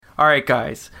Alright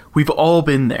guys, we've all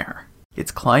been there. It's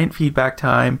client feedback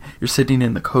time, you're sitting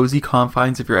in the cozy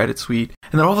confines of your edit suite,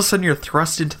 and then all of a sudden you're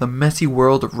thrust into the messy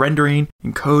world of rendering,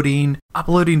 encoding,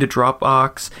 uploading to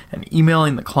Dropbox, and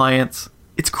emailing the clients.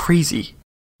 It's crazy.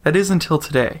 That is until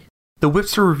today. The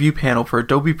Wipster review panel for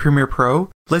Adobe Premiere Pro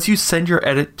lets you send your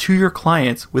edit to your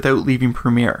clients without leaving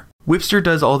Premiere. Wipster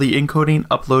does all the encoding,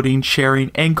 uploading, sharing,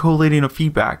 and collating of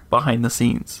feedback behind the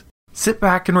scenes. Sit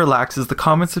back and relax as the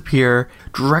comments appear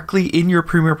directly in your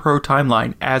Premiere Pro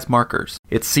timeline as markers.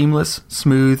 It's seamless,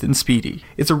 smooth, and speedy.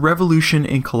 It's a revolution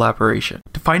in collaboration.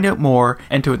 To find out more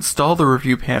and to install the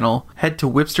review panel, head to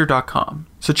Wipster.com.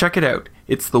 So check it out.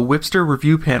 It's the Wipster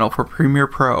review panel for Premiere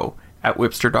Pro at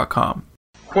Wipster.com.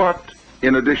 What,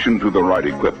 in addition to the right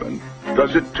equipment,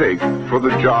 does it take for the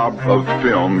job of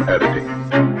film editing?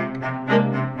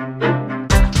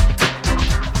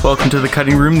 Welcome to The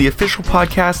Cutting Room, the official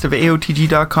podcast of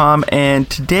AOTG.com, and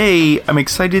today I'm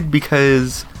excited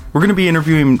because we're going to be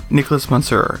interviewing Nicholas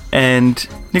Monsour, and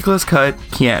Nicholas cut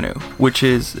Keanu, which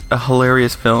is a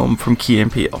hilarious film from Key &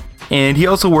 Peele. And he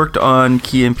also worked on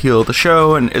Key & Peele, the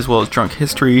show, and as well as Drunk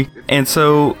History. And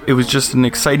so it was just an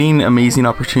exciting, amazing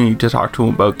opportunity to talk to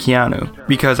him about Keanu,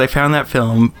 because I found that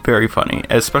film very funny,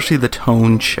 especially the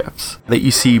tone shifts that you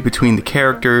see between the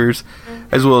characters,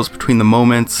 as well as between the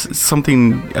moments. It's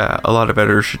something a lot of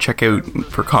editors should check out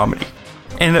for comedy.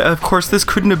 And of course, this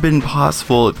couldn't have been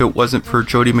possible if it wasn't for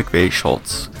Jody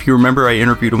McVeigh-Schultz. If you remember, I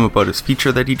interviewed him about his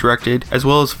feature that he directed, as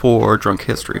well as for Drunk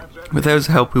History. Without his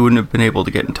help, we wouldn't have been able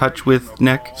to get in touch with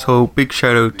Nick, so big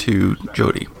shout out to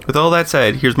Jody. With all that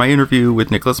said, here's my interview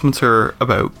with Nicholas Monsour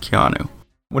about Keanu.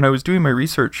 When I was doing my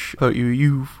research about you,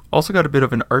 you've also got a bit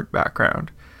of an art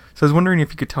background. So I was wondering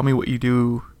if you could tell me what you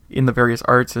do in the various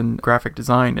arts and graphic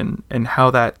design and how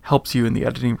that helps you in the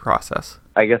editing process.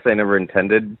 I guess I never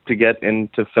intended to get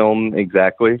into film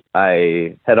exactly.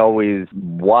 I had always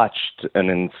watched an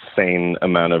insane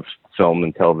amount of film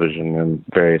and television and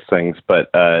various things, but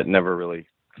never really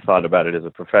thought about it as a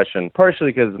profession,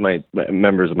 partially because my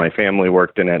members of my family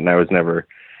worked in it, and it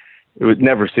would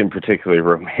never seem particularly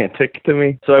romantic to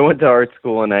me. So I went to art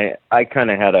school, and I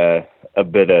kind of had a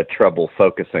bit of trouble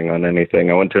focusing on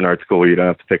anything. I went to an art school where you don't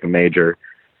have to pick a major.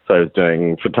 So I was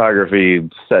doing photography,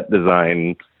 set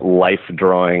design, life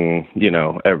drawing,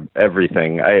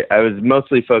 everything. I was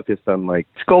mostly focused on like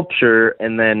sculpture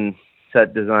and then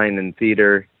set design and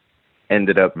theater.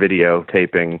 Ended up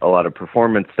videotaping a lot of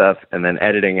performance stuff and then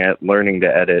editing it, learning to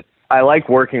edit. I like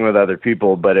working with other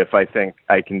people, but if I think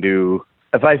I can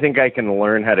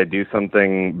learn how to do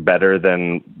something better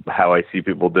than how I see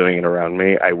people doing it around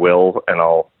me, I will, and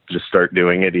I'll just start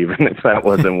doing it even if that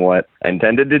wasn't what I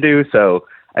intended to do. So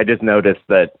I just noticed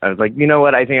that I was like, you know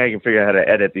what, I think I can figure out how to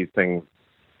edit these things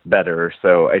better.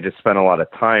 So I just spent a lot of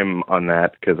time on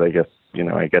that because I guess,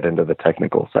 I get into the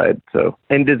technical side. So,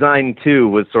 and design too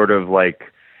was sort of like,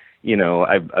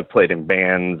 I've played in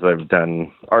bands, I've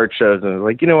done art shows, and I was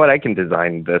like, you know what, I can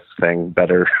design this thing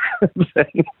better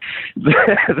than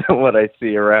what I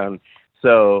see around.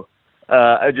 So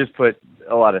I just put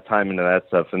a lot of time into that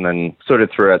stuff, and then sort of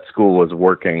throughout school was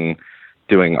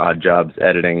doing odd jobs,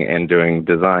 editing and doing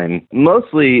design,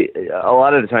 mostly a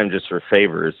lot of the time just for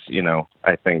favors,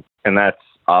 I think. And that's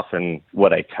often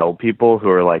what I tell people who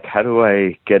are like, how do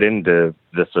I get into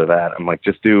this or that? I'm like,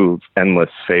 just do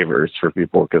endless favors for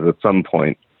people, because at some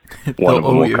point one of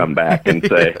them will come back and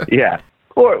say, yeah.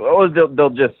 Or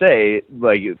they'll just say,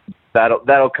 like,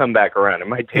 that'll come back around. It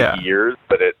might take years,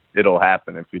 but it'll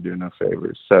happen if you do no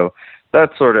favors. So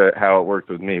that's sort of how it worked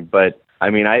with me. But I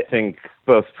mean, I think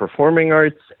both performing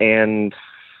arts and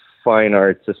fine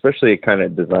arts, especially a kind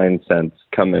of design sense,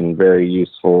 come in very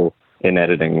useful in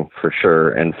editing for sure,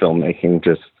 and filmmaking,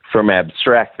 just from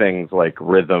abstract things like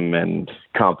rhythm and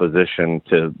composition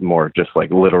to more just like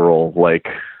literal, like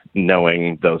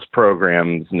knowing those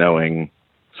programs, knowing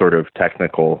sort of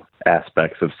technical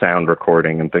aspects of sound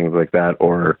recording and things like that,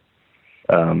 or,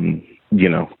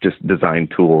 just design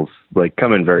tools, like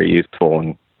come in very useful,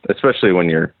 and especially when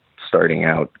you're starting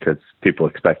out, because people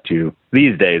expect you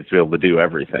these days to be able to do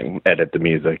everything, edit the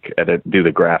music, do the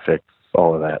graphics,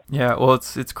 all of that. Yeah, well,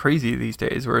 it's crazy these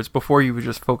days, whereas before you would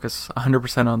just focus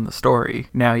 100% on the story.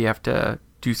 Now you have to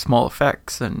do small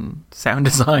effects and sound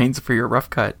designs for your rough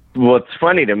cut. What's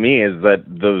funny to me is that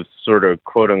those sort of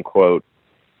quote-unquote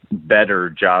better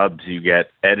jobs you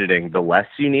get editing, the less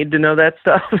you need to know that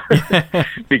stuff.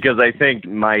 Because I think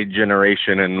my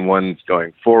generation and ones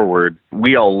going forward,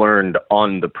 we all learned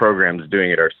on the programs doing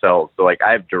it ourselves. So like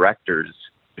I have directors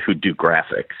who do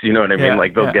graphics. You know what I mean? Yeah,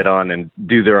 Like they'll yeah. get on and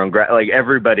do their own like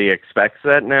everybody expects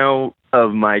that now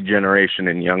of my generation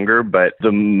and younger, but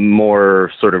the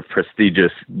more sort of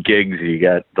prestigious gigs you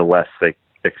get, the less they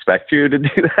expect you to do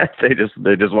that. They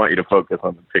just want you to focus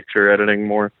on the picture editing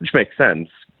more, which makes sense,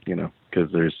 you know,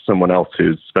 because there's someone else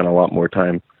who's spent a lot more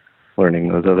time learning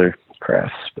those other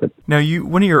crafts. But now,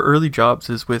 one of your early jobs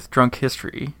is with Drunk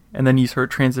History, and then you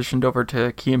sort of transitioned over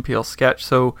to Key and Peele Sketch.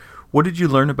 So what did you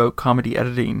learn about comedy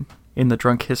editing in the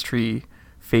Drunk History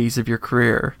phase of your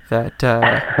career that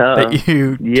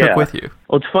you took with you?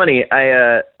 Well, it's funny.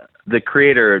 The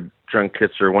creator of Drunk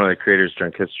History, one of the creators of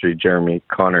Drunk History, Jeremy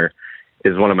Connor,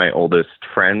 is one of my oldest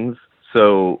friends.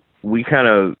 So we kind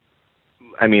of,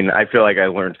 I mean, I feel like I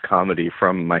learned comedy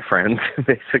from my friends,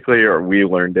 basically, or we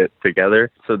learned it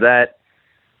together. So that,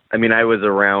 I mean, I was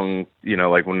around, you know,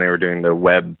 like when they were doing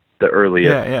the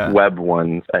earliest web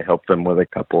ones, I helped them with a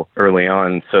couple early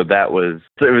on. So it was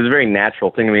a very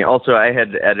natural thing to me. Also, I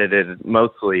had edited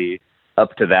mostly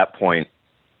up to that point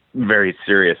very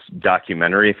serious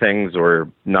documentary things or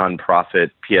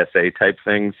nonprofit PSA type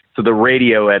things. So the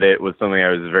radio edit was something I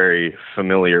was very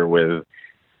familiar with,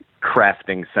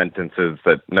 crafting sentences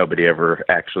that nobody ever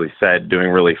actually said,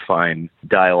 doing really fine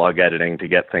dialogue editing to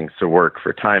get things to work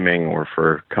for timing or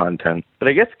for content. But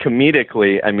I guess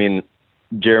comedically, I mean,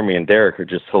 Jeremy and Derek are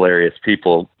just hilarious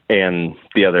people, and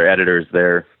the other editors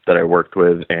there that I worked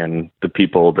with and the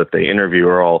people that they interview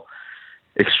are all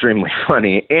extremely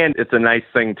funny. And it's a nice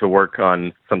thing to work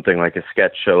on something like a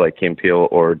sketch show like Key and Peele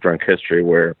or Drunk History,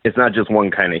 where it's not just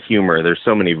one kind of humor. There's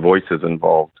so many voices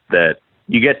involved that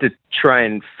you get to try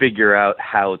and figure out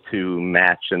how to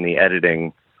match in the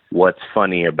editing what's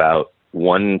funny about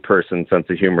one person's sense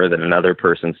of humor than another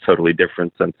person's totally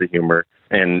different sense of humor.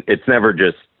 And it's never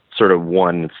just sort of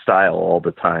one style all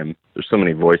the time. There's so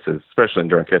many voices, especially in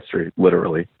Drunk History,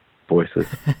 literally voices.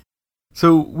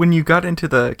 So when you got into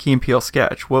the Key and Peele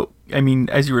sketch,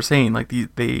 as you were saying, like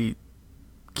Key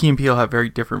and Peele have very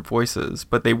different voices,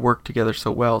 but they work together so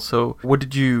well. So what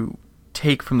did you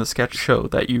take from the sketch show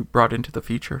that you brought into the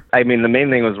feature? I mean, the main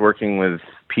thing was working with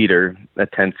Peter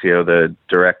Atencio, the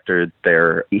director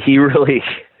there.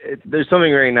 There's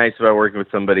something very nice about working with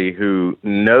somebody who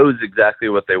knows exactly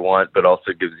what they want, but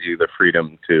also gives you the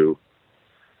freedom to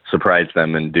surprise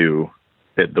them and do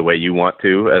it the way you want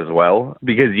to as well.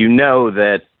 Because you know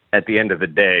that at the end of the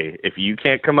day, if you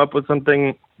can't come up with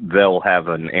something, they'll have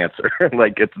an answer.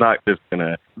 Like, it's not just going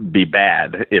to be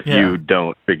bad if you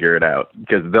don't figure it out,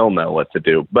 because they'll know what to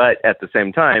do. But at the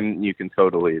same time, you can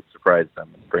totally surprise them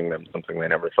and bring them something they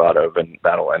never thought of, and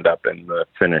that'll end up in the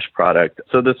finished product.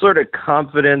 So the sort of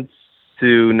confidence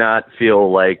to not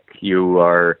feel like you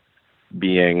are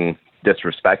being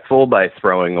disrespectful by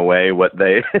throwing away what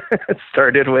they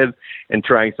started with and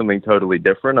trying something totally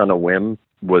different on a whim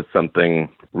was something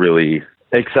really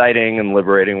exciting and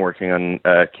liberating working on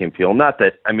Key and Peele. Not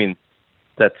that, I mean,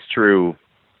 that's true.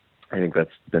 I think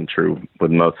that's been true with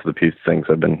most of the things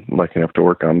I've been lucky enough to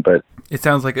work on. But it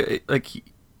sounds like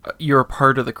you're a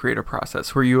part of the creative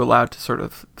process. Were you allowed to sort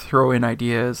of throw in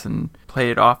ideas and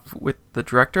play it off with the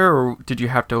director, or did you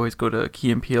have to always go to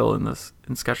Key and Peele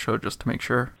in sketch show just to make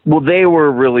sure? Well, they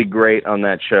were really great on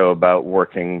that show about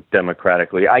working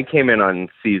democratically. I came in on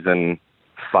season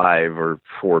 5 or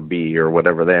 4B or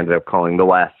whatever they ended up calling the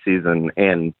last season,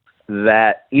 and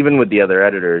that, even with the other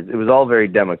editors, it was all very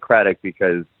democratic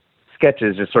because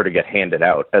sketches just sort of get handed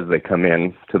out as they come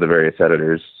in to the various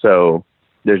editors. So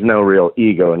there's no real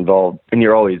ego involved, and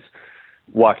you're always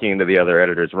walking into the other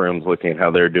editors' rooms looking at how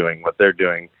they're doing what they're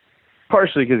doing,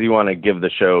 partially because you want to give the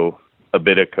show a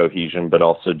bit of cohesion, but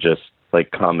also just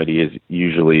like comedy is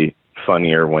usually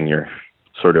funnier when you're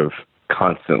sort of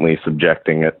constantly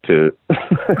subjecting it to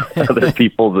other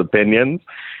people's opinions,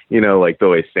 you know, like the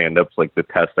way stand-ups like to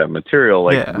test that material.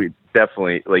 Like we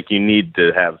definitely, like, you need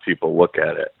to have people look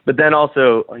at it. But then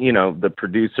also, you know, the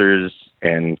producers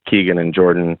and Keegan and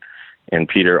Jordan and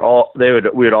Peter, we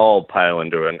would all pile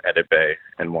into an edit bay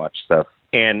and watch stuff.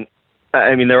 And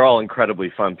I mean, they're all incredibly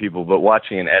fun people, but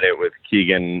watching an edit with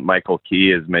Keegan Michael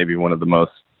Key is maybe one of the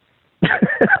most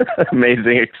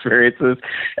amazing experiences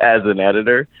as an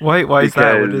editor. Why is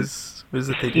that? What is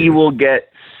it they do? He will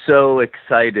get so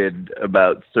excited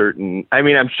about certain, I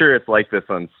mean, I'm sure it's like this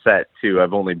on set too.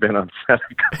 I've only been on set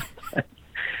a couple times.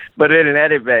 But in an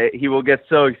edit bay, he will get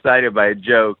so excited by a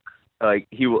joke. Like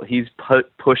he's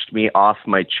pushed me off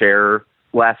my chair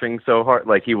laughing so hard.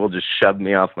 Like he will just shove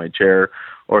me off my chair,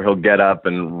 or he'll get up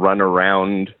and run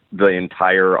around the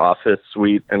entire office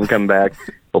suite and come back.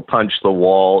 He'll punch the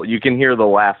wall. You can hear the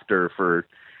laughter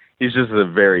he's just a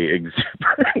very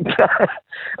exuberant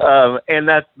guy. And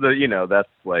that's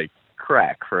like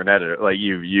crack for an editor. Like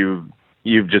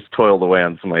you've just toiled away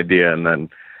on some idea, and then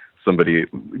somebody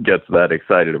gets that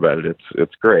excited about it.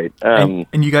 It's great. And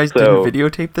you guys didn't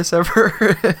videotape this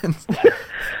ever?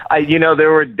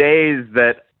 There were days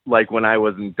that, like, when I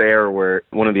wasn't there, where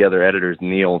one of the other editors,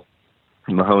 Neil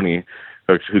Mahoney,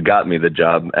 who got me the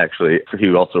job, actually,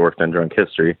 he also worked on Drunk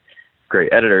History,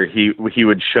 great editor, he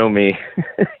would show me,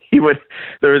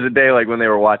 there was a day, like, when they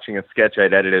were watching a sketch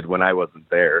I'd edited when I wasn't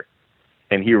there,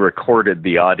 and he recorded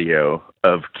the audio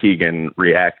of Keegan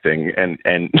reacting and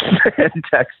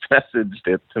text messaged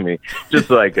it to me just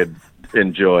so I could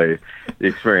enjoy the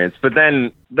experience. But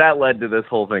then that led to this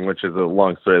whole thing, which is a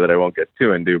long story that I won't get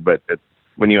too into, but it's,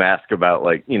 when you ask about,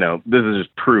 like, this is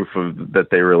just proof of that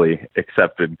they really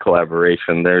accepted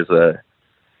collaboration. There's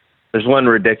one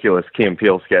ridiculous Key and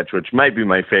Peele sketch, which might be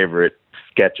my favorite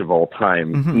sketch of all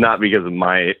time, not because of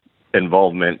my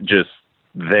involvement, just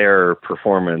their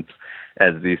performance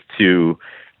as these two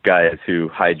guys who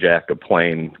hijack a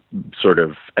plane sort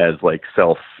of as, like,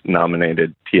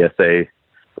 self-nominated TSA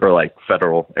or, like,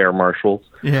 federal air marshals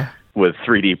with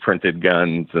 3D printed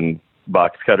guns and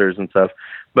box cutters and stuff.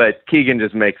 But Keegan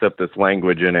just makes up this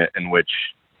language in it in which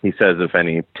he says if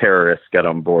any terrorists get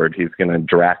on board, he's going to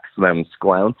Drax them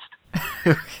sklounced.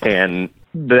 And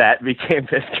that became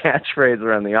his catchphrase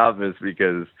around the office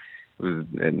because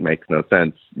it makes no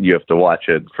sense. You have to watch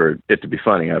it for it to be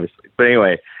funny, obviously. But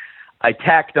anyway, I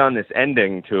tacked on this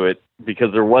ending to it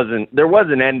because there was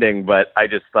an ending, but I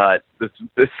just thought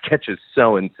this sketch is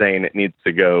so insane it needs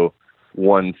to go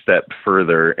one step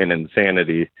further in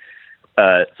insanity.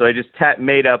 So I just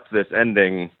made up this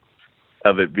ending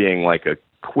of it being like a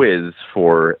quiz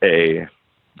for a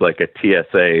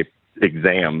TSA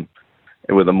exam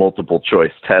with a multiple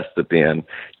choice test at the end,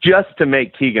 just to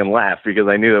make Keegan laugh, because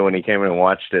I knew that when he came in and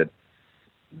watched it,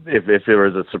 if there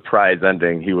was a surprise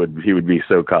ending, he would be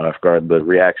so caught off guard, the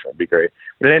reaction would be great.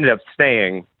 But it ended up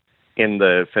staying in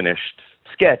the finished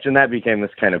sketch, and that became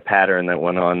this kind of pattern that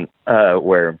went on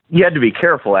where you had to be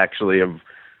careful, actually, of,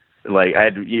 like,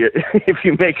 if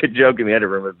you make a joke in the edit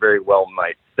room, it very well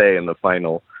might stay in the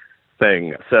final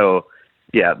thing. So,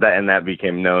 yeah, that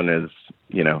became known as,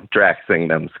 Draxing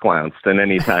them sklounced. And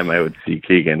anytime I would see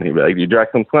Keegan, he'd be like, "You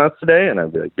Drax them sklounced today?" And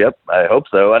I'd be like, "Yep, I hope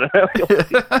so. I don't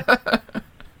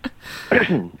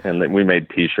know." And then we made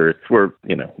T-shirts. We're,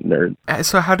 nerds.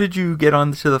 So how did you get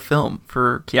onto the film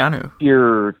for Keanu?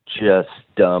 You're just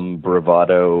dumb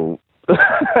bravado.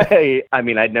 I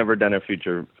mean, I'd never done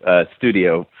a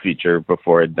studio feature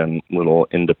before. I'd done little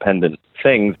independent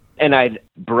things, and I'd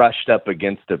brushed up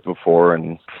against it before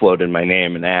and floated my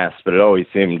name and asked, but it always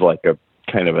seemed like a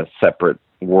kind of a separate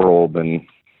world. And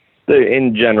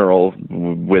in general,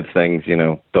 with things,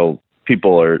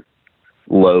 people are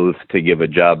loath to give a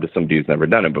job to somebody who's never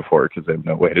done it before because they have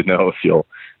no way to know if you'll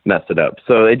mess it up.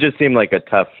 So it just seemed like a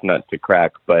tough nut to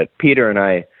crack. But Peter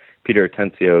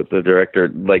Atencio, the director,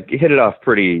 hit it off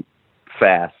pretty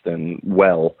fast and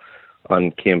well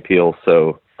on Key and Peele.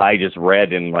 So I just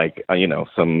read in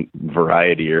some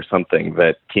Variety or something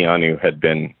that Keanu had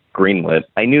been greenlit.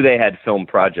 I knew they had film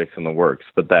projects in the works,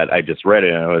 but that I just read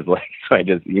it and I was like, so I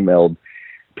just emailed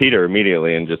Peter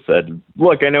immediately and just said,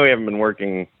 "Look, I know we haven't been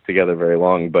working together very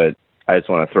long, but I just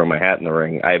want to throw my hat in the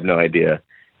ring. I have no idea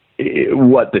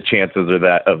what the chances of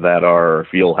that are, or if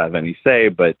you'll have any say,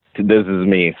 but this is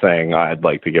me saying I'd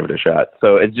like to give it a shot."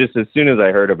 So it's just, as soon as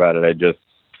I heard about it, I just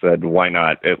said, why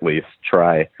not at least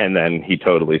try? And then he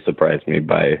totally surprised me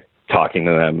by talking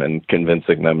to them and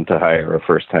convincing them to hire a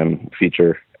first-time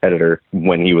feature editor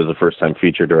when he was a first-time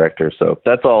feature director. So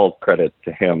that's all credit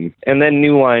to him. And then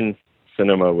New Line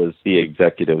Cinema was the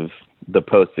executive, the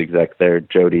post-exec there,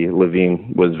 Jody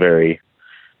Levine, was very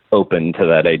open to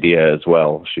that idea as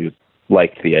well. She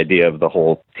liked the idea of the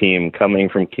whole team coming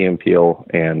from Key and Peele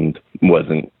and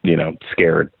wasn't,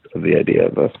 scared of the idea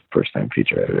of a first-time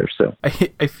feature editor. So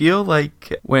I feel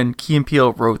like when Key and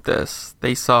Peele wrote this,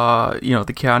 they saw,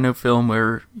 the Keanu film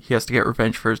where he has to get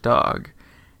revenge for his dog,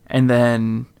 and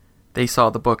then they saw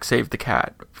the book Save the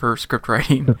Cat for script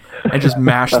writing and just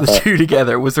mashed the two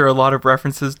together. Was there a lot of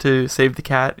references to Save the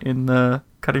Cat in the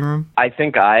cutting room? I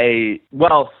think okay,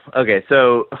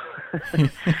 so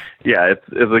yeah, it's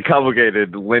a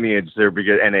complicated lineage there,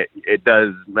 because, and it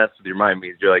does mess with your mind,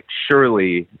 because you're like,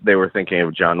 surely they were thinking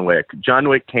of John Wick. John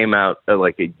Wick came out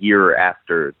like a year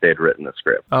after they'd written the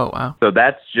script. Oh, wow. So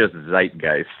that's just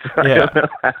zeitgeist. Yeah.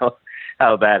 I don't know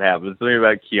how that happens. Something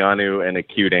about Keanu and a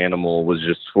cute animal was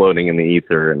just floating in the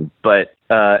ether, and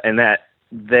that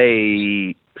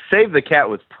they Save the Cat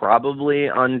was probably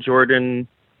on Jordan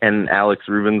and Alex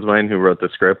Rubin's mind, who wrote the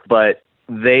script, but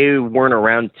they weren't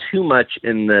around too much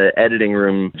in the editing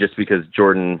room just because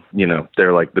Jordan,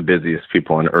 they're like the busiest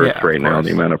people on earth right now,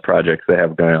 the amount of projects they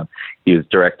have going on. He was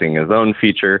directing his own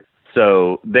feature,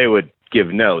 so they would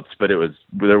give notes, but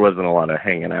there wasn't a lot of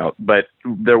hanging out. But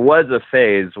there was a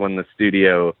phase when the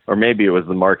studio, or maybe it was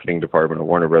the marketing department of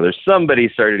Warner Brothers, somebody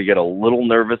started to get a little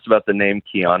nervous about the name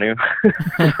Keanu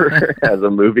as a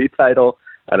movie title.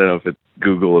 I don't know if it's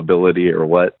Google ability or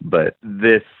what, but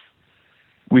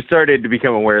we started to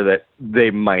become aware that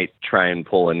they might try and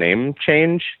pull a name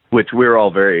change, which we're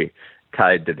all very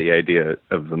tied to the idea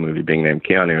of the movie being named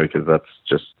Keanu because that's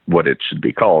just what it should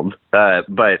be called.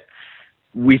 But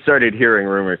we started hearing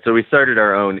rumors. So we started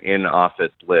our own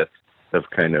in-office list of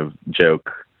kind of joke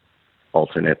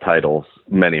alternate titles,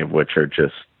 many of which are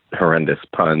just horrendous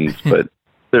puns, but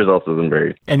there's also some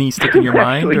very any stick in your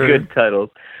mind or good titles.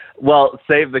 Well,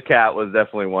 Save the Cat was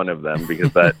definitely one of them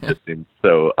because that just seems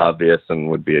so obvious and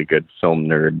would be a good film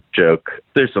nerd joke.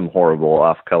 There's some horrible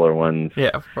off-color ones. Yeah,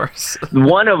 of course.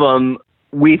 One of them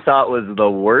we thought was the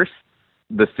worst.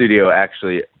 The studio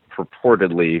actually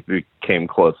purportedly came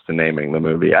close to naming the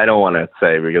movie. I don't want to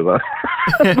say because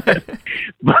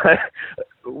but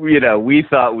we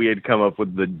thought we had come up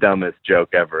with the dumbest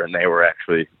joke ever, and they were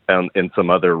actually found in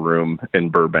some other room in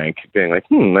Burbank being like,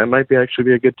 that might actually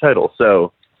be a good title.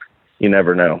 So you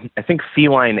never know. I think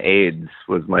Feline AIDS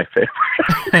was my favorite.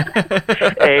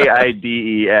 AIDS.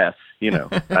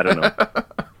 I don't know.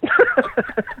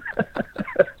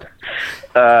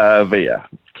 But yeah,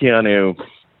 Keanu's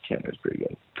pretty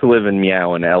good. To Live in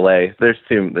Meow in LA. There's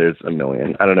a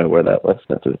million. I don't know where that list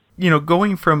is.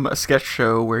 Going from a sketch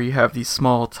show where you have these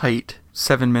small, tight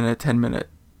 7-minute, 10-minute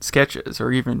sketches,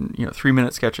 or even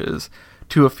 3-minute sketches,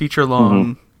 to a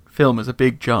feature-long film is a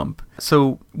big jump.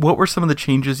 So what were some of the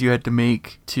changes you had to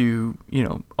make to,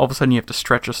 all of a sudden you have to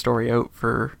stretch a story out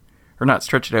or not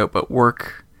stretch it out, but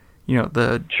work,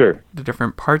 the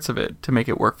different parts of it to make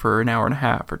it work for an hour and a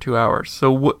half or 2 hours.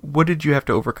 So what did you have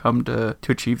to overcome to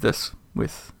achieve this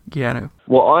with Keanu?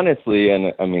 Well, honestly,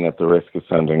 and I mean, at the risk of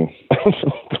sounding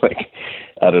like,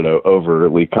 I don't know,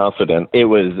 overly confident, it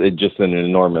was just an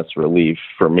enormous relief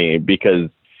for me because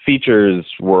features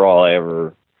were all I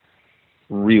ever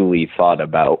really thought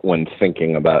about when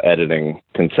thinking about editing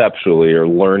conceptually or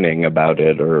learning about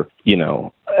it or,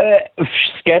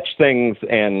 sketch things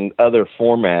and other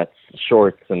formats,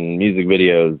 shorts and music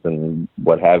videos and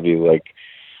what have you,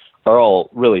 are all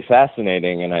really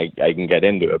fascinating and I can get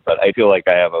into it, but I feel like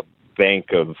I have a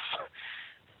bank of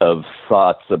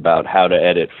thoughts about how to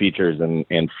edit features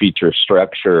and feature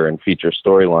structure and feature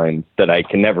storylines that I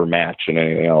can never match in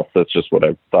anything else. That's just what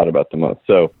I've thought about the most.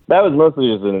 So that was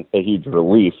mostly just a huge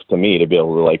relief to me to be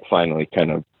able to finally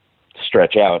kind of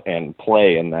stretch out and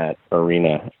play in that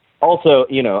arena. Also,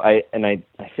 I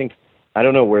think, I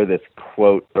don't know where this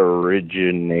quote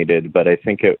originated, but I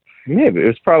think it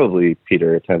was probably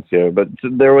Peter Atencio, but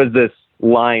there was this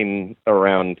line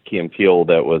around Key and Peele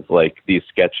that was like, these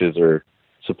sketches are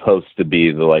supposed to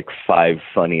be the 5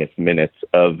 funniest minutes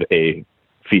of a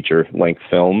feature-length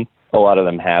film. A lot of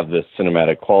them have this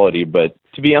cinematic quality, but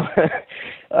to be honest,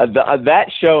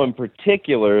 that show in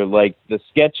particular, the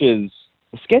sketches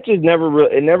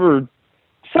never.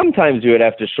 Sometimes you would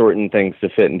have to shorten things to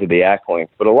fit into the act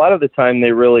length, but a lot of the time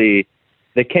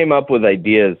they came up with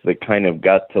ideas that kind of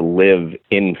got to live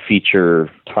in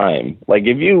feature time.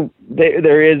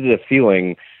 There is a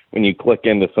feeling when you click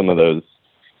into some of those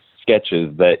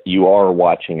sketches that you are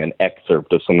watching an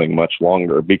excerpt of something much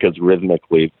longer because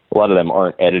rhythmically, a lot of them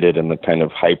aren't edited in the kind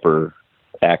of hyper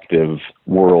active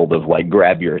world of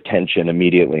grab your attention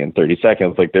immediately in 30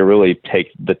 seconds. They really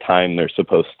take the time they're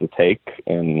supposed to take,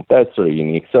 and that's sort of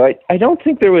unique. So I don't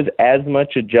think there was as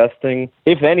much adjusting.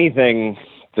 If anything,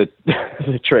 the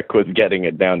trick was getting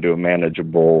it down to a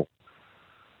manageable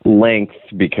length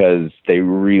because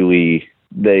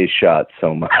they shot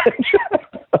so much.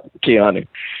 Keanu.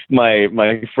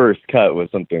 My first cut was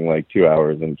something like 2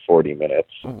 hours and 40 minutes.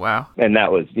 Oh, wow. And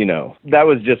that was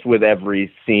just with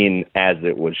every scene as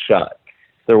it was shot.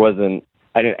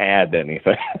 I didn't add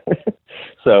anything.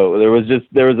 So there was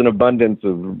an abundance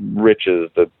of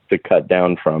riches to cut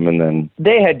down from. And then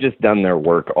they had just done their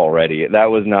work already.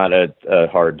 That was not a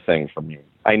hard thing for me.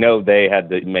 I know they had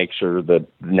to make sure that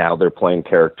now they're playing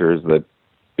characters that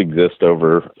exist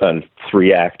over a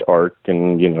 3-act arc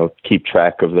and keep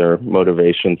track of their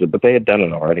motivations, but they had done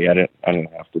it already. I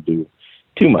didn't have to do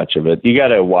too much of it. You got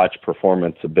to watch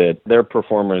performance a bit. They're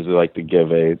performers who like to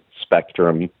give a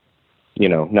spectrum.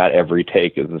 Not every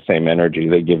take is the same energy.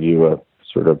 They give you a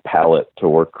sort of palette to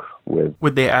work with.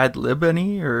 Would they ad lib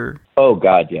any or? Oh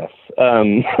God, yes.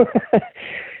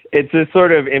 It's a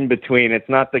sort of in between. It's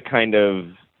not the kind of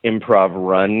improv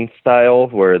run style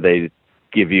where they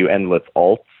give you endless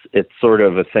alts. It's sort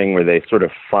of a thing where they sort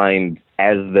of find,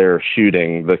 as they're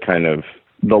shooting, the kind of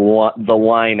the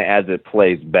line as it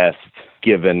plays best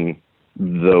given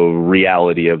the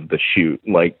reality of the shoot.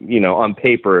 Like, on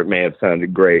paper it may have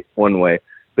sounded great one way,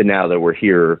 but now that we're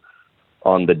here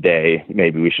on the day,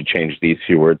 maybe we should change these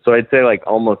few words. So I'd say like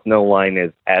almost no line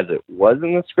is as it was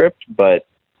in the script, but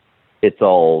it's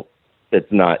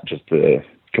not just a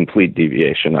complete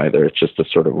deviation either. It's just a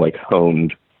sort of like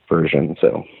honed version.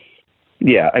 So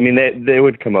yeah, I mean, they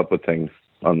would come up with things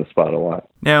on the spot a lot.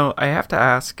 Now, I have to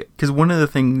ask, because one of the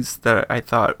things that I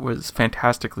thought was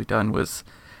fantastically done was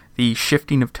the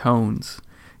shifting of tones,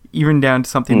 even down to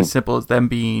something as simple as them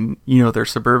being, their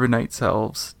suburbanite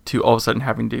selves to all of a sudden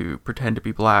having to pretend to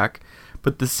be black.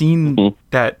 But the scene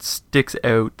that sticks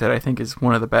out that I think is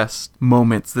one of the best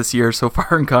moments this year so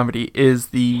far in comedy is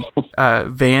the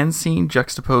van scene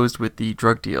juxtaposed with the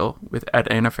drug deal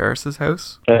at Anna Faris's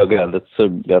house. Oh God,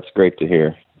 that's great to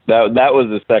hear. That was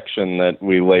a section that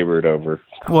we labored over.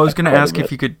 Well, I was going to ask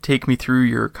if you could take me through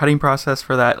your cutting process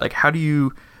for that. Like, how do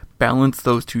you balance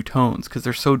those two tones? Because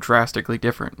they're so drastically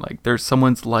different. Like, there's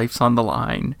someone's life's on the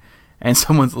line and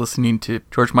someone's listening to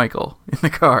George Michael in the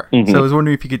car. So I was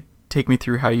wondering if you could take me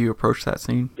through how you approach that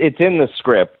scene. It's in the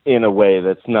script in a way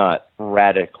that's not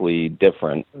radically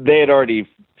different. They had already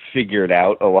figured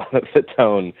out a lot of the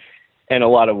tone, and a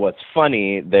lot of what's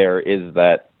funny there is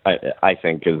that, I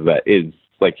think, is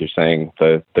like you're saying,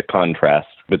 the contrast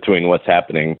between what's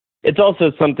happening. It's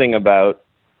also something about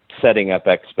setting up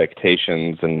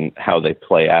expectations and how they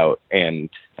play out. And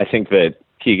I think that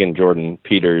Keegan, Jordan,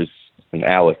 Peters, and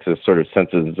Alex's sort of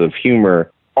senses of humor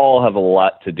all have a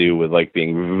lot to do with like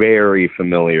being very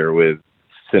familiar with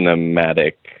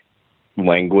cinematic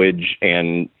language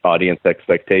and audience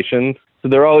expectations. So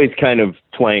they're always kind of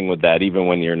playing with that, even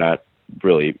when you're not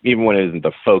really, even when it isn't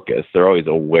the focus, they're always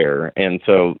aware. And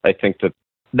so I think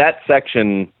that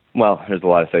section, well, there's a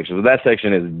lot of sections, but that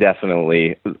section is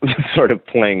definitely sort of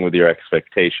playing with your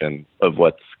expectation of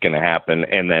what's going to happen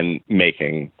and then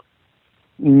making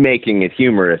it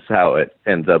humorous how it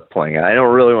ends up playing out. I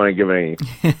don't really want to give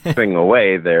anything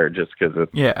away there just because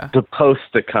it's supposed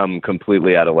to come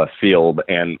completely out of left field.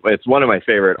 And it's one of my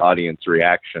favorite audience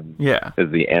reactions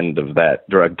is the end of that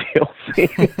drug deal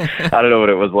scene. I don't know what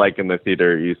it was like in the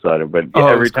theater you saw it, but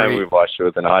every time we've watched it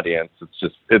with an audience,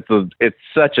 it's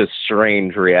such a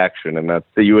strange reaction, and that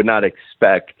you would not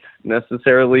expect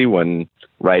necessarily when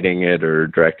writing it or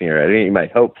directing it. I think you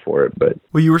might hope for it, but...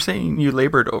 Well, you were saying you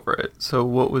labored over it. So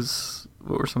what were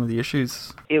some of the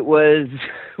issues? It was,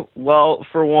 well,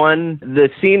 for one,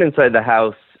 the scene inside the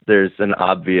house, there's an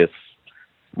obvious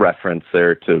reference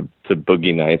there to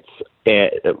Boogie Nights.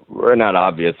 Or not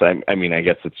obvious. I mean, I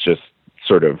guess it's just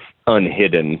sort of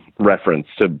unhidden reference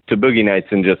to Boogie Nights,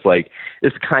 and just like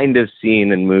this kind of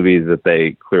scene in movies that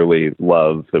they clearly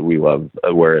love, that we love,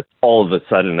 where it's all of a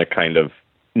sudden a kind of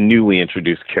newly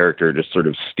introduced character just sort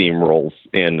of steamrolls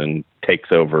in and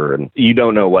takes over, and you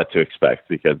don't know what to expect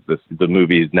because the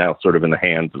movie is now sort of in the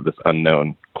hands of this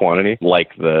unknown quantity,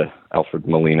 like the Alfred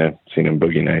Molina scene in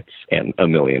Boogie Nights and a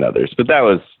million others. But that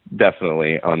was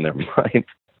definitely on their mind.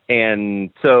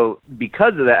 And so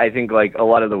because of that, I think like a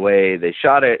lot of the way they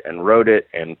shot it and wrote it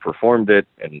and performed it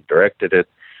and directed it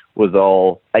was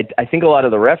all, I think a lot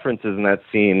of the references in that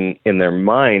scene in their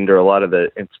mind, or a lot of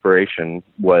the inspiration,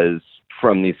 was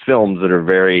from these films that are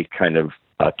very kind of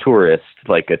tourist,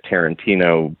 like a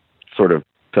Tarantino sort of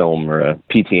film or a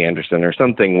P.T. Anderson or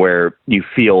something, where you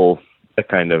feel a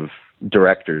kind of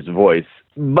director's voice.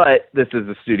 But this is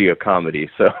a studio comedy,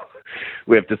 so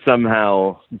we have to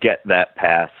somehow get that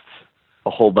past a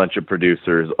whole bunch of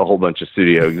producers, a whole bunch of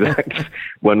studio execs,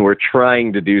 when we're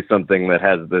trying to do something that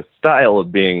has this style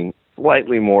of being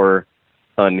slightly more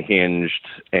unhinged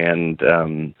and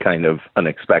kind of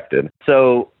unexpected.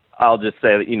 So I'll just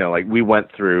say that, like we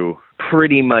went through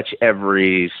pretty much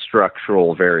every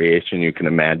structural variation you can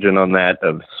imagine on that,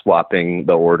 of swapping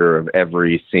the order of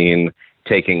every scene,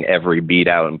 taking every beat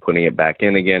out and putting it back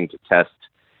in again to test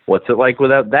what's it like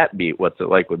without that beat, what's it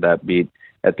like with that beat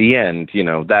at the end.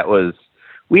 That was,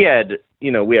 we had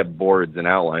boards and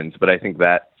outlines, but I think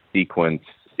that sequence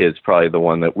is probably the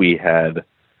one that we had,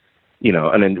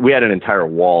 and we had an entire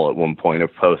wall at one point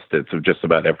of Post-its of just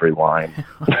about every line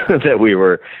that we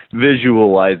were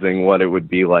visualizing what it would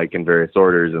be like in various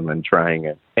orders and then trying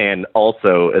it. And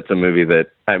also, it's a movie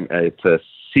that it's a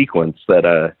sequence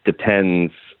that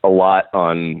depends a lot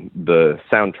on the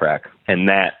soundtrack, and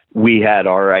that we had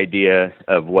our idea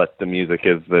of what the music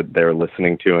is that they're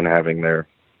listening to and having their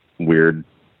weird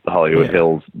Hollywood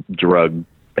Hills drug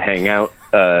hang out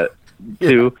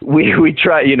to. We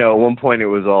try, at one point it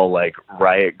was all like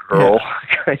Riot Girl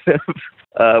kind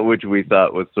of, which we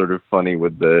thought was sort of funny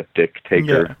with the dick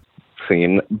taker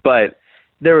scene. But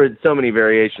there were so many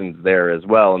variations there as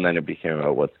well, and then it became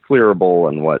what's clearable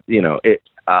and what,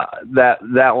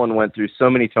 that one went through so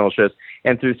many tonal shifts,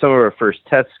 and through some of our first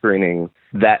test screenings,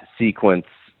 that sequence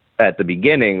at the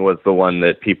beginning was the one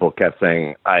that people kept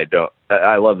saying, I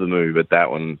love the movie, but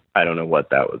that one, I don't know what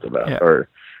that was about, or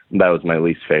that was my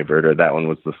least favorite, or that one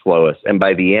was the slowest. And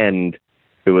by the end,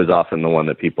 it was often the one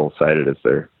that people cited as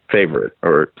their favorite.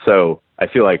 Or so I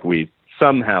feel like we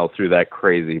somehow, through that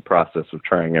crazy process of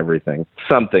trying everything,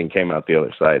 something came out the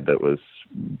other side that was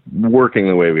working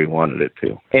the way we wanted it to.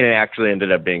 And it actually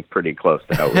ended up being pretty close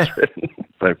to how it was written.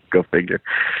 So go figure.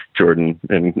 Jordan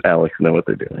and Alex know what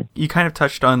they're doing. You kind of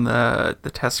touched on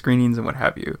the test screenings and what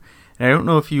have you. And I don't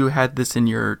know if you had this in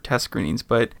your test screenings,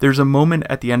 but there's a moment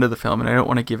at the end of the film, and I don't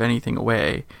want to give anything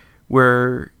away,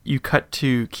 where you cut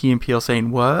to Key and Peele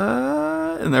saying,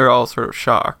 "What?" And they're all sort of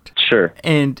shocked. Sure.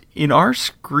 And in our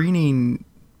screening,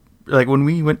 like when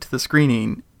we went to the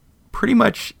screening, pretty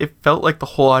much it felt like the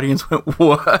whole audience went,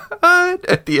 "What?"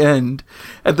 at the end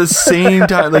at the same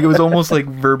time. Like it was almost like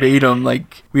verbatim,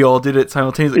 like we all did it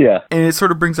simultaneously. Yeah. And it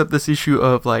sort of brings up this issue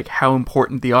of like how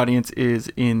important the audience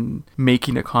is in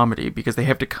making a comedy, because they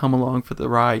have to come along for the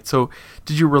ride. So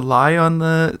did you rely on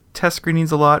the test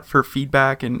screenings a lot for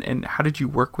feedback, and how did you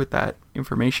work with that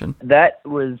information? That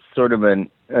was sort of a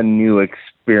new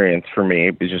experience for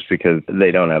me, just because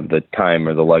they don't have the time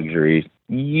or the luxury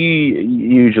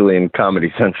usually in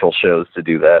Comedy Central shows to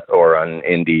do that, or on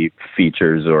indie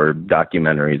features or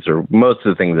documentaries, or most of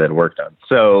the things I'd worked on.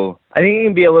 So I think it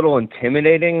can be a little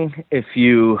intimidating if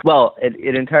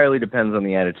it entirely depends on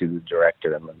the attitude the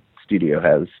director and the studio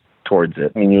has towards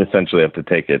it. I mean, you essentially have to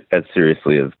take it as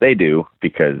seriously as they do,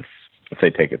 because if they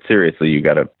take it seriously, you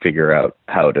got to figure out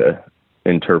how to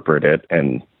interpret it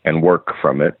and work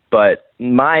from it. But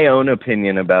my own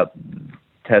opinion about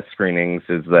test screenings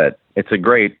is that it's a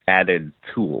great added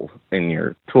tool in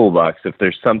your toolbox. If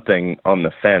there's something on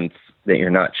the fence that you're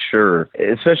not sure,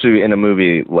 especially in a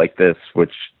movie like this,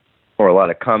 or a lot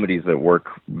of comedies that work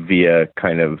via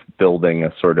kind of building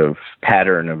a sort of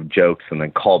pattern of jokes and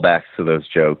then callbacks to those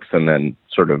jokes and then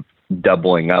sort of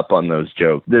doubling up on those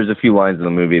jokes. There's a few lines in the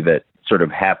movie that sort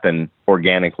of happen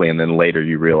organically, and then later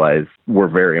you realize were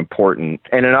very important.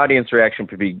 And an audience reaction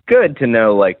could be good to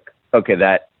know, like, okay,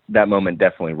 that moment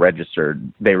definitely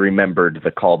registered. They remembered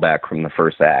the callback from the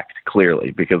first act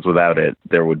clearly, because without it,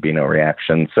 there would be no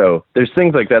reaction. So there's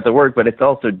things like that work, but it's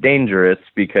also dangerous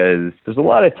because there's a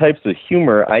lot of types of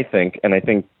humor, I think, and I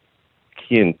think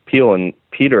Peele and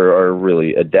Peter are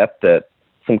really adept at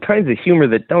some kinds of humor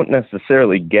that don't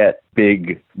necessarily get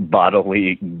big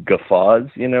bodily guffaws,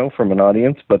 from an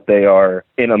audience, but they are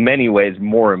in many ways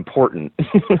more important.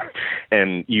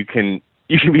 And you can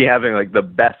be having like the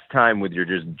best time with your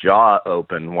just jaw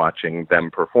open watching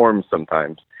them perform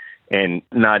sometimes, and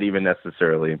not even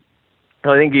necessarily.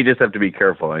 I think you just have to be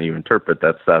careful and you interpret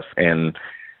that stuff. And,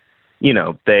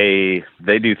 they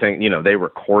do things, they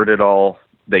record it all.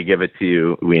 They give it to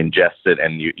you, we ingest it,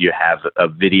 and you have a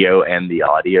video and the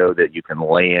audio that you can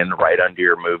lay in right under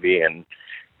your movie and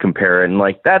compare it. And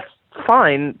like, that's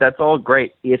fine. That's all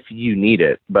great if you need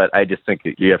it. But I just think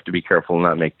that you have to be careful and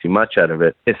not make too much out of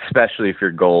it, especially if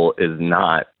your goal is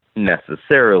not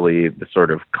necessarily the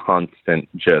sort of constant,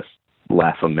 just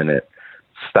laugh a minute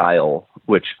style,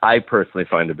 which I personally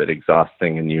find a bit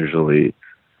exhausting. And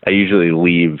I usually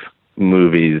leave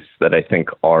movies that I think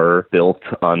are built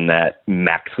on that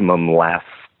maximum laugh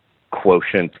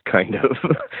quotient kind of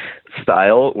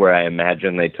style, where I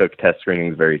imagine they took test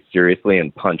screenings very seriously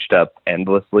and punched up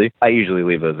endlessly. I usually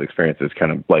leave those experiences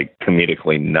kind of like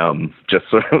comedically numb, just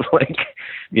sort of like,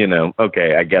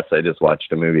 okay, I guess I just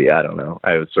watched a movie. I don't know.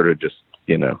 I was sort of just,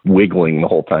 wiggling the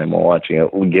whole time while watching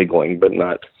it, giggling, but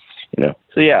not,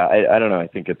 So yeah, I don't know. I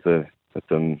think it's a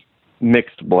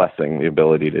mixed blessing, the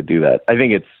ability to do that. I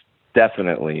think it's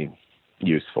definitely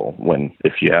useful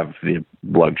if you have the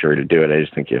luxury to do it. I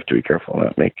just think you have to be careful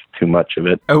not make too much of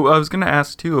it. Oh, I was going to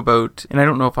ask too about, and I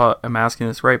don't know if I'm asking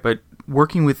this right, but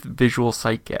working with visual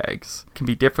sight gags can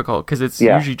be difficult because it's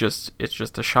usually just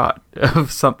a shot of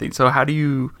something. So how do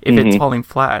you, if it's falling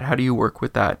flat, how do you work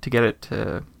with that to get it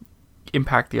to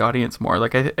impact the audience more?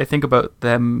 Like I think about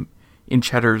them in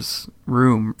Cheddar's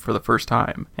room for the first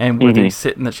time, and where they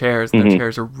sit in the chairs, and the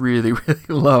chairs are really, really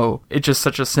low. It's just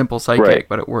such a simple sight gag,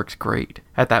 but it works great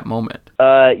at that moment.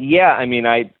 Yeah, I mean,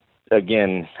 I,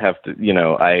 again, have to,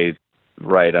 I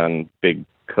ride on big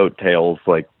coattails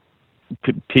like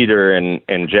Peter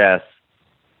and Jess,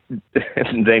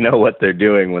 they know what they're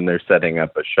doing when they're setting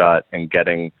up a shot and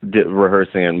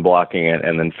rehearsing and blocking it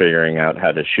and then figuring out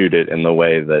how to shoot it in the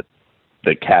way that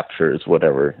captures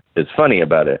whatever is funny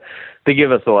about it. They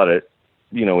give us a lot of,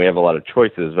 we have a lot of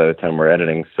choices by the time we're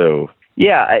editing. So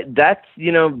yeah,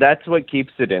 that's what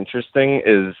keeps it interesting.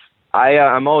 Is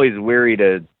I'm always weary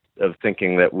of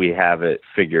thinking that we have it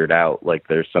figured out, like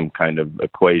there's some kind of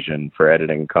equation for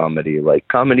editing comedy, like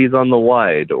comedy's on the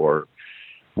wide or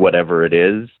whatever it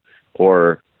is,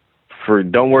 or for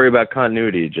don't worry about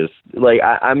continuity. Just like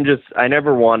I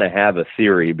never want to have a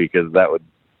theory, because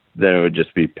then it would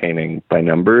just be painting by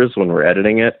numbers when we're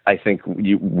editing it. I think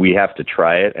we have to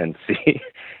try it and see.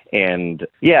 And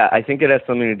yeah, I think it has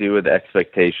something to do with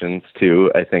expectations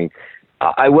too. I think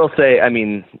I will say, I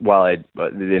mean, while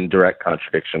in direct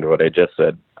contradiction to what I just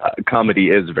said, comedy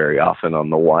is very often on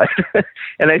the wide.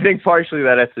 And I think partially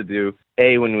that has to do,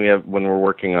 when we're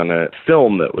working on a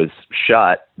film that was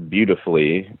shot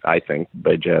beautifully, I think,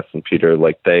 by Jess and Peter,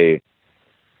 like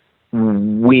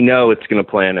we know it's going to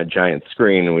play on a giant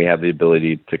screen, and we have the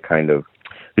ability to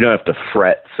we don't have to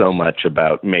fret so much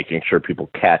about making sure people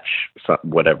catch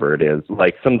whatever it is.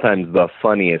 Like sometimes the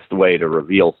funniest way to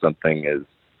reveal something is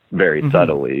very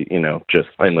subtly, just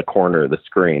in the corner of the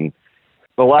screen.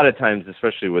 But a lot of times,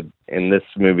 especially in this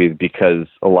movie, because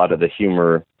a lot of the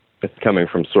humor is coming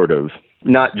from sort of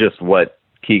not just what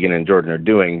Keegan and Jordan are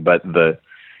doing, but the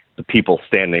people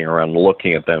standing around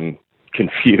looking at them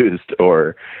confused,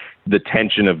 or the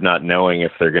tension of not knowing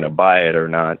if they're going to buy it or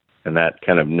not, and that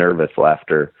kind of nervous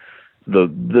laughter. The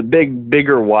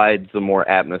bigger wides, the more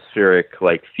atmospheric,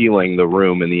 like feeling the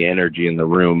room and the energy in the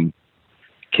room,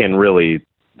 can really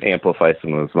amplify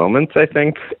some of those moments, I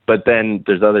think. But then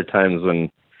there's other times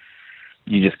when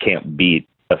you just can't beat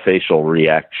a facial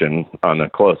reaction on a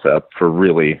close-up for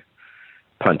really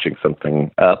punching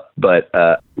something up. But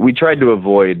we tried to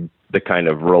avoid the kind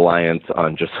of reliance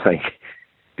on just like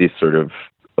these sort of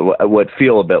what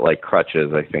feel a bit like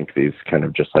crutches. I think these kind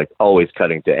of just like always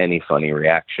cutting to any funny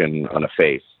reaction on a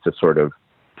face to sort of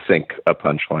sink a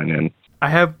punchline in. I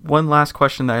have one last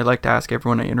question that I'd like to ask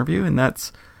everyone I interview, and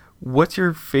that's, what's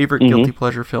your favorite guilty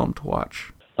pleasure film to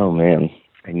watch? Oh man,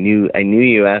 I knew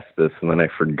you asked this, and then I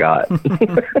forgot.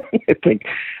 I think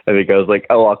I was like,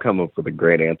 I'll come up with a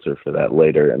great answer for that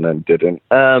later, and then didn't.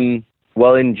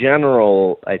 Well, in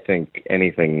general, I think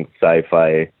anything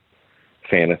sci-fi,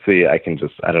 fantasy, I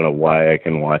don't know why I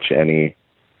can watch any.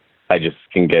 I just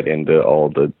can get into all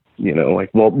the,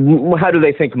 well, how do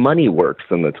they think money works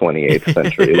in the 28th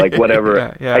century? Like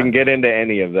whatever, yeah. I can get into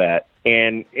any of that.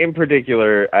 And in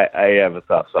particular, I have a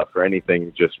soft spot for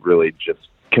anything just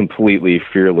completely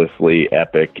fearlessly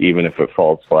epic, even if it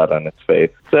falls flat on its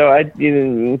face. So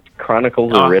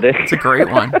Chronicles of Riddick. It's a great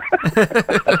one.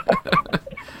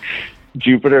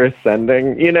 Jupiter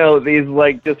Ascending, these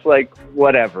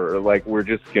whatever, we're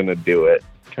just gonna do it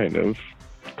kind of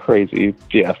crazy.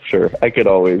 Yeah, sure. I could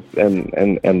always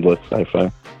and endless sci-fi.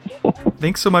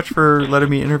 Thanks so much for letting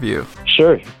me interview.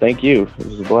 Sure. Thank you. It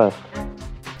was a blast.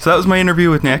 So that was my interview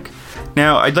with Nick.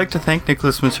 Now, I'd like to thank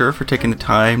Nicholas Monsour for taking the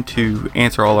time to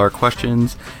answer all our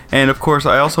questions. And of course,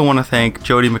 I also want to thank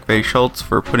Jody McVeigh-Schultz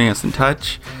for putting us in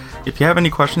touch. If you have any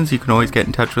questions, you can always get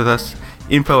in touch with us.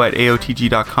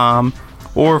 info@aotg.com,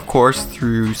 or of course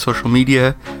through social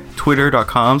media,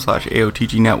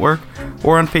 twitter.com/AOTG Network,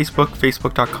 or on Facebook,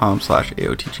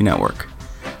 facebook.com/AOTG Network.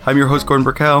 I'm your host, Gordon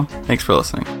Burkell. Thanks for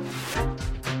listening.